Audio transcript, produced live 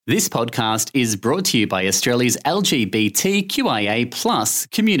This podcast is brought to you by Australia's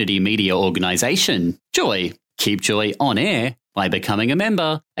LGBTQIA+ community media organisation, Joy. Keep Joy on air by becoming a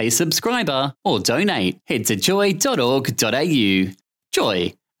member, a subscriber, or donate. Head to joy.org.au.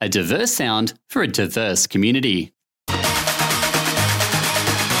 Joy, a diverse sound for a diverse community.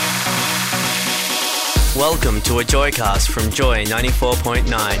 Welcome to a Joycast from Joy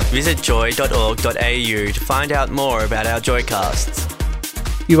 94.9. Visit joy.org.au to find out more about our Joycasts.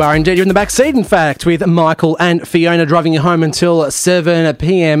 You are indeed. You're in the back seat, in fact, with Michael and Fiona driving you home until 7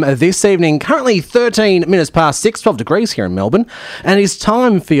 p.m. this evening. Currently 13 minutes past 6, 12 degrees here in Melbourne. And it's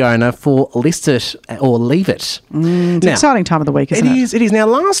time, Fiona, for List It or Leave It. It's an exciting time of the week, isn't it? It is. Now,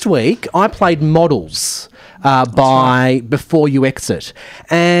 last week, I played Models by Before You Exit.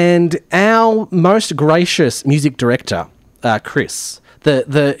 And our most gracious music director, Chris,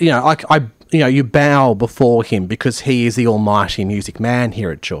 you bow before him because he is the almighty music man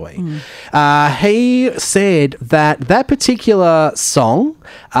here at Joy. He said that particular song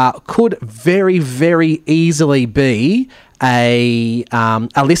could very, very easily be a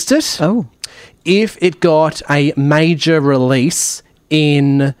List It if it got a major release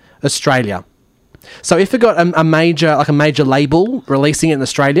in Australia. So if it got a major label releasing it in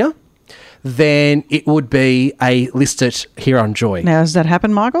Australia, then it would be a List It here on Joy. Now, has that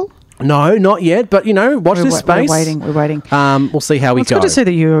happened, Michael? No, not yet, but, watch this space. We're waiting. We'll see how we go. It's good to see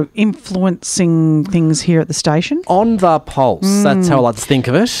that you're influencing things here at the station. On the pulse, that's how I like to think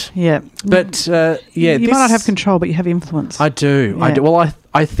of it. Yeah. But, you might not have control, but you have influence. I do. Yeah. Well,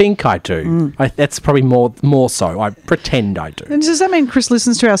 I think I do. That's probably more so. I pretend I do. And does that mean Chris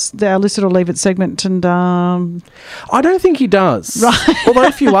listens to our List It or Leave It segment? And I don't think he does. Right. Although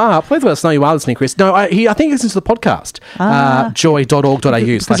if you are, please let us know you are listening, Chris. No, I think he listens to the podcast.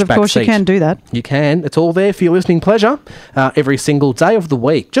 Joy.org.au/backseat. Because of course you can do that. You can. It's all there for your listening pleasure every single day of the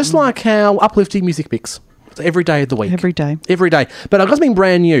week. Just like how Uplifting Music Picks. It's every day of the week. Every day. But I've got something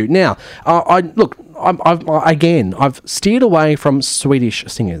brand new. Now, I've steered away from Swedish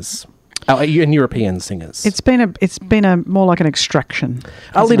singers and European singers. It's been a more like an extraction.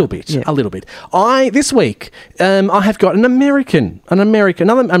 A little bit. This week, I have got another American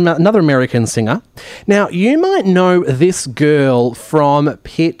singer. Now, you might know this girl from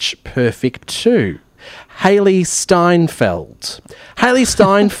Pitch Perfect 2, Hailee Steinfeld. Hailee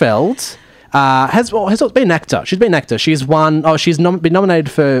Steinfeld has been an actor. She's been an actor. She's won. She's been nominated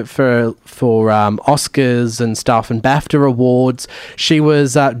for Oscars and stuff and BAFTA awards. She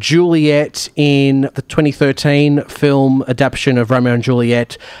was Juliet in the 2013 film adaptation of Romeo and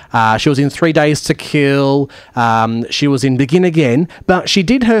Juliet. She was in 3 Days to Kill. She was in Begin Again. But she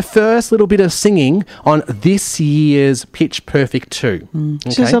did her first little bit of singing on this year's Pitch Perfect 2.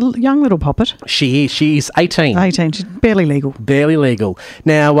 Okay? She's a young little poppet. She is. She's 18. 18. She's barely legal. Barely legal.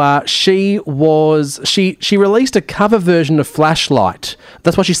 Now, she released a cover version of Flashlight.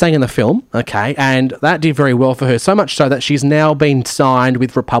 That's what she sang in the film, okay, and that did very well for her, so much so that she's now been signed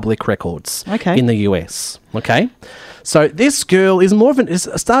with Republic Records in the US, okay? So this girl is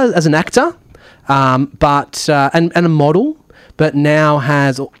started as an actor, but a model, but now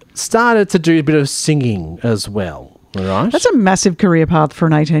has started to do a bit of singing as well, all right? That's a massive career path for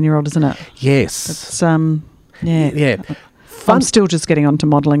an 18-year-old, isn't it? Yes. It's, yeah. Fun. I'm still just getting onto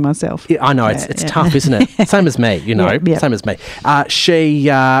modelling myself. Yeah, I know, it's tough, isn't it? Same as me, same as me. She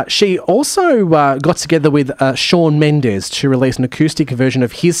also got together with Shawn Mendes to release an acoustic version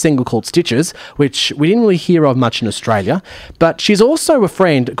of his single called Stitches, which we didn't really hear of much in Australia. But she's also a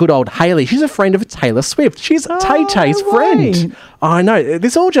friend, good old Hailee. She's a friend of Taylor Swift. She's Tay-Tay's friend. I know.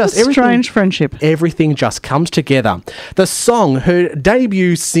 This all just... strange friendship. Everything just comes together. The song, her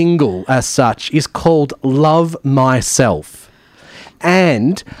debut single as such, is called Love Myself.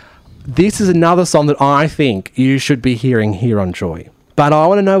 And this is another song that I think you should be hearing here on Joy. But I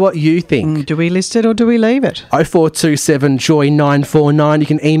want to know what you think. Do we list it or do we leave it? 0427 Joy 949. You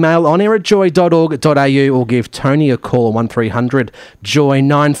can email on air at joy.org.au or give Tony a call on 1300 Joy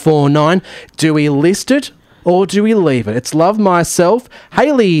 949. Do we list it or do we leave it? It's Love Myself,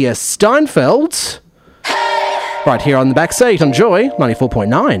 Hailee Steinfeld, right here on the back seat on Joy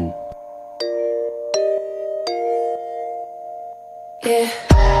 94.9. Yeah.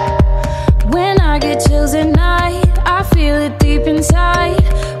 When I get chills at night, I feel it deep inside.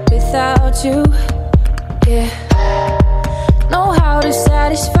 Without you, yeah. Know how to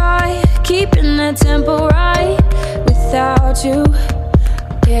satisfy, keeping the tempo right. Without you,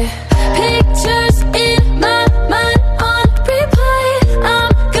 yeah. Pictures in my mind on replay.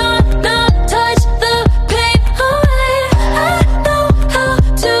 I'm gonna touch the pain away. I know how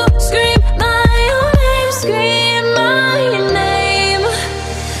to scream my own name, scream my name.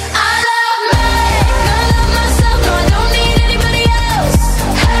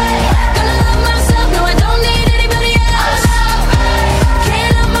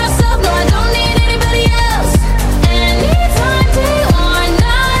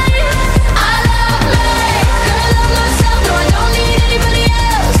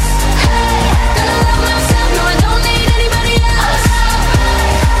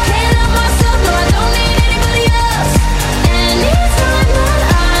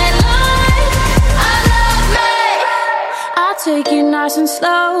 take it nice and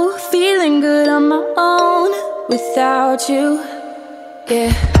slow, feeling good on my own without you.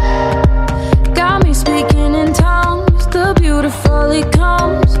 Yeah, got me speaking in tongues. The beautiful it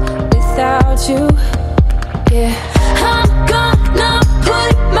comes without you. Yeah, I'm gonna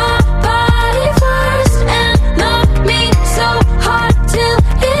put my body first and love me so hard till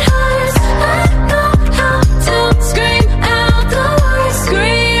it hurts. I know how to scream out the words,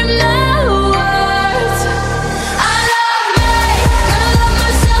 scream the words. I love me, gonna love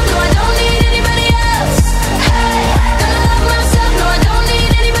myself, no I don't need anybody else. Hey, gonna love myself, no I don't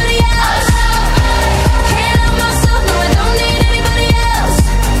need anybody else. Can't love myself, no I don't need anybody else.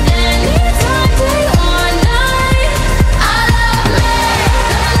 Anytime, day or night. I love me,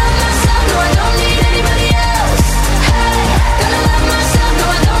 gonna love myself, no I don't need anybody else. Hey, gonna love myself, no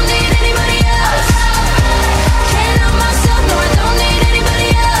I don't need anybody else. Can't love myself, no I don't need anybody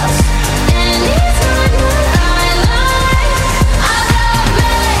else. Anytime that I lie, I love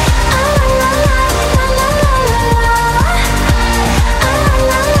me.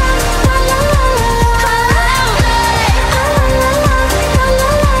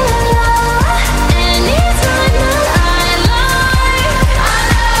 Anytime that I lie,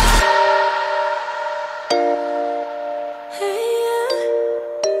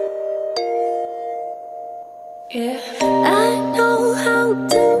 yeah. I know how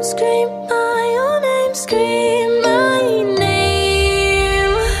to scream my own name, scream my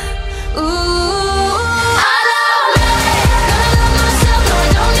name. Ooh, I love me, gonna love myself, no I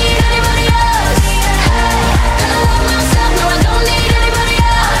don't need anybody else. Hey, gonna love myself, no I don't need anybody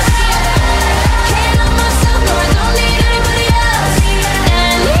else. Can't love myself, no I don't need anybody else.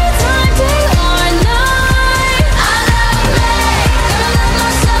 Anytime, day or night. I love me, gonna love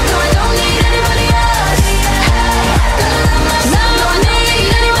myself, no I don't need anybody else. Hey, gonna love myself, no I don't need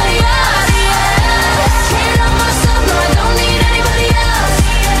anybody else. Can't love myself, no I don't need anybody else.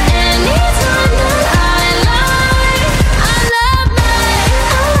 Anytime that I lie, I love me.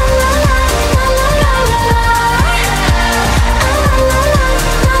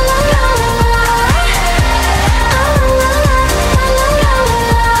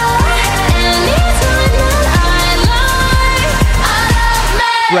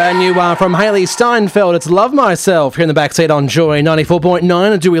 Brand new one from Hayley Steinfeld. It's Love Myself here in the backseat on Joy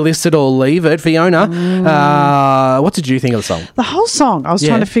 94.9. And do we list it or leave it? Fiona, what did you think of the song? The whole song, I was Yeah.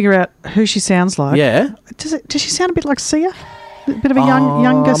 trying to figure out who she sounds like. Yeah. Does she sound a bit like Sia? A bit of a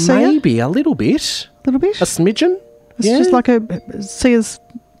younger Sia? Maybe a little bit. A little bit? A smidgen? It's just like a Sia's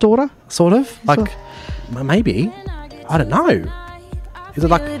daughter. Sort of. Like, maybe. I don't know. Is it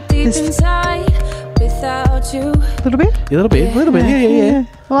like Deep inside without you. A little bit? a little bit? A little bit. Yeah.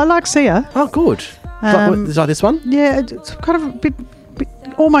 Well, I like Sia. Oh, good. Is like this one? Yeah, it's kind of a bit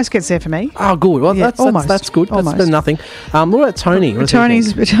almost gets there for me. Oh, good. Well, Yeah, that's almost. good. That's Almost. better than nothing. What about Tony? What does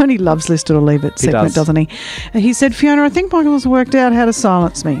he think? Tony loves List It or Leave It segment, does. doesn't he? He said, Fiona, I think Michael has worked out how to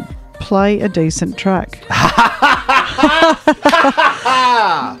silence me. Play a decent track.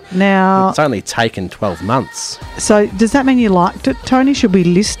 Now, It's only taken 12 months. so does that mean you liked it, Tony? Should we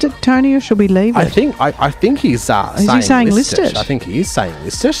list it, Tony, or should we leave it? I think he's he saying list list it? I think he is saying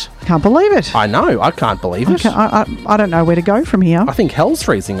list it. Can't believe it. I know. I can't believe it. Okay, I don't know where to go from here. I think hell's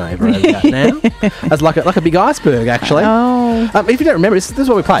freezing over that now. That's like a big iceberg, actually. Oh, If you don't remember, this is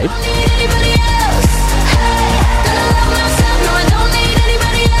what we played. Need anybody else. Gonna love myself, no I don't need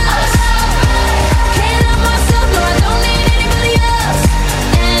anybody else. Can't love myself, no I don't need anybody else.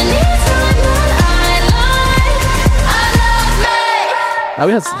 Anytime that I lie, I love me.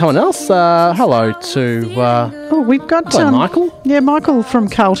 We had someone else. Hello to we've got hello, Michael. Yeah, Michael from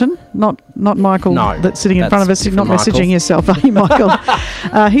Carlton, not Michael No, that's sitting in front of that's us. You're not different messaging Michael. yourself, are you, Michael?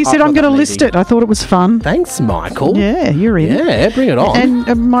 He said, not I'm going to that list needy. it. I thought it was fun. Thanks, Michael. Yeah, you're in. Yeah, bring it on.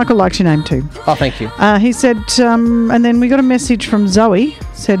 And Michael likes your name too. Oh, thank you. He said, and then we got a message from Zoe,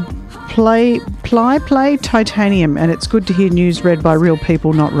 said, play Titanium, and it's good to hear news read by real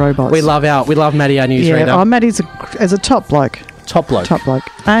people, not robots. We love Maddie, our newsreader. Yeah, Maddie's as a top bloke. Top bloke. Top bloke.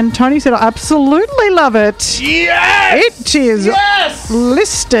 And Tony said, I absolutely love it. Yes! It is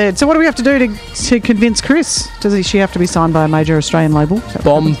listed. So what do we have to do to convince Chris? Does she have to be signed by a major Australian label? Is that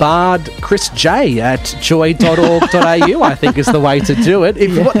what happens? Bombard Chris J at joy.org.au, I think is the way to do it.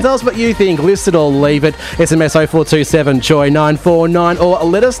 Tell us what you think. List it or leave it. SMS 0427 Joy 949, or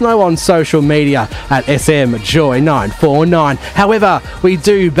let us know on social media at SM Joy949. However, we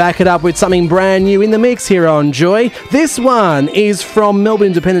do back it up with something brand new in the mix here on Joy. This one is from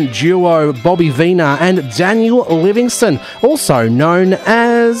Melbourne independent duo Bobby Vina and Daniel Livingston, also known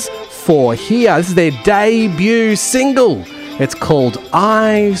as For Here. This is their debut single. It's called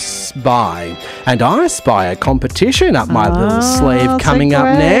I Spy. And I Spy a competition up my little sleeve coming up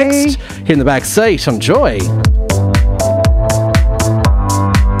next. Here in the back seat on Joy.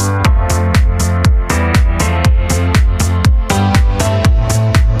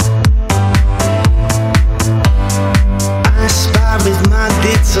 I spy with my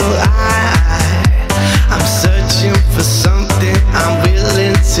little eye. I'm searching for something I'm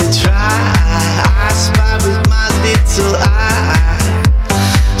willing to try. I spy with my little eye.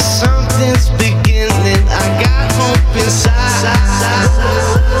 Something's beginning. I got hope inside.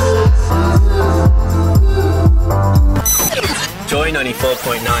 Joy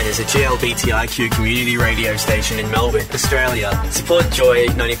 94.9 is a GLBTIQ community radio station in Melbourne, Australia. Support Joy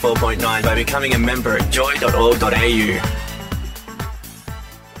 94.9 by becoming a member at joy.org.au.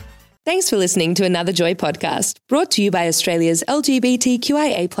 Thanks for listening to another Joy podcast, brought to you by Australia's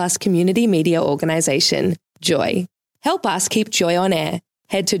LGBTQIA+ community media organisation, Joy. Help us keep Joy on air.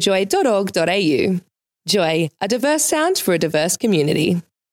 Head to joy.org.au. Joy, a diverse sound for a diverse community.